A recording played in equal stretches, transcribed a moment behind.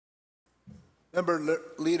Member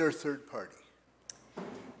Leader, third party.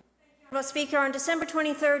 Well, Speaker, on December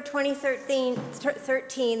 23,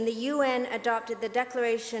 2013, the UN adopted the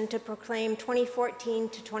declaration to proclaim 2014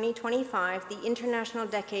 to 2025 the International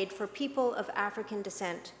Decade for People of African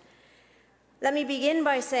Descent. Let me begin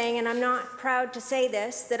by saying, and I'm not proud to say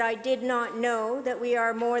this, that I did not know that we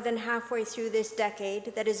are more than halfway through this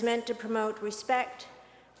decade that is meant to promote respect,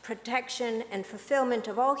 protection, and fulfillment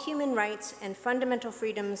of all human rights and fundamental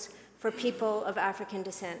freedoms for people of African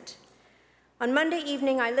descent. On Monday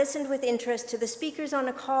evening, I listened with interest to the speakers on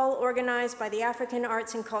a call organized by the African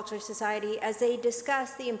Arts and Culture Society as they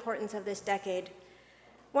discussed the importance of this decade.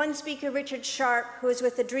 One speaker, Richard Sharp, who is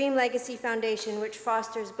with the Dream Legacy Foundation, which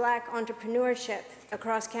fosters Black entrepreneurship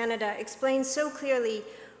across Canada, explained so clearly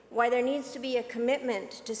why there needs to be a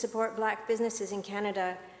commitment to support Black businesses in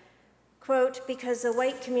Canada. Quote, because the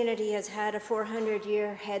white community has had a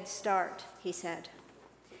 400-year head start, he said.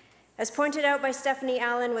 As pointed out by Stephanie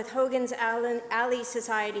Allen with Hogan's Alley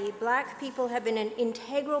Society, Black people have been an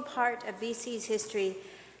integral part of BC's history,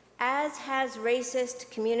 as has racist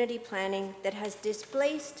community planning that has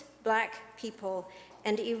displaced Black people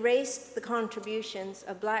and erased the contributions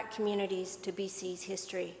of Black communities to BC's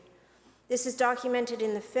history. This is documented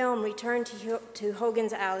in the film Return to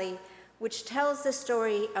Hogan's Alley, which tells the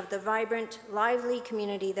story of the vibrant, lively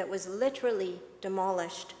community that was literally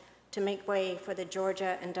demolished to make way for the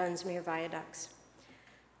Georgia and Dunsmuir viaducts.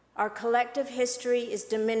 Our collective history is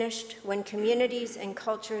diminished when communities and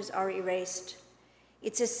cultures are erased.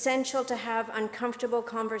 It's essential to have uncomfortable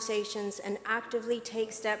conversations and actively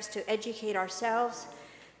take steps to educate ourselves,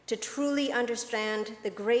 to truly understand the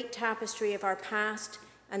great tapestry of our past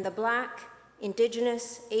and the Black,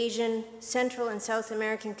 Indigenous, Asian, Central and South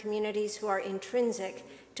American communities who are intrinsic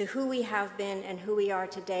to who we have been and who we are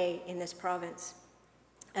today in this province.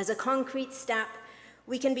 As a concrete step,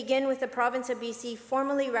 we can begin with the province of BC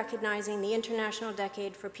formally recognizing the International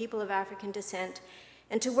Decade for People of African Descent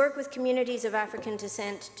and to work with communities of African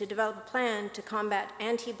descent to develop a plan to combat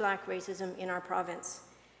anti-Black racism in our province.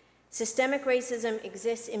 Systemic racism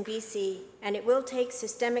exists in BC, and it will take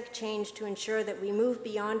systemic change to ensure that we move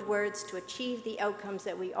beyond words to achieve the outcomes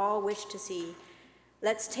that we all wish to see.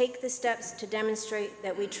 Let's take the steps to demonstrate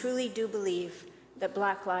that we truly do believe that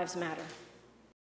Black lives matter.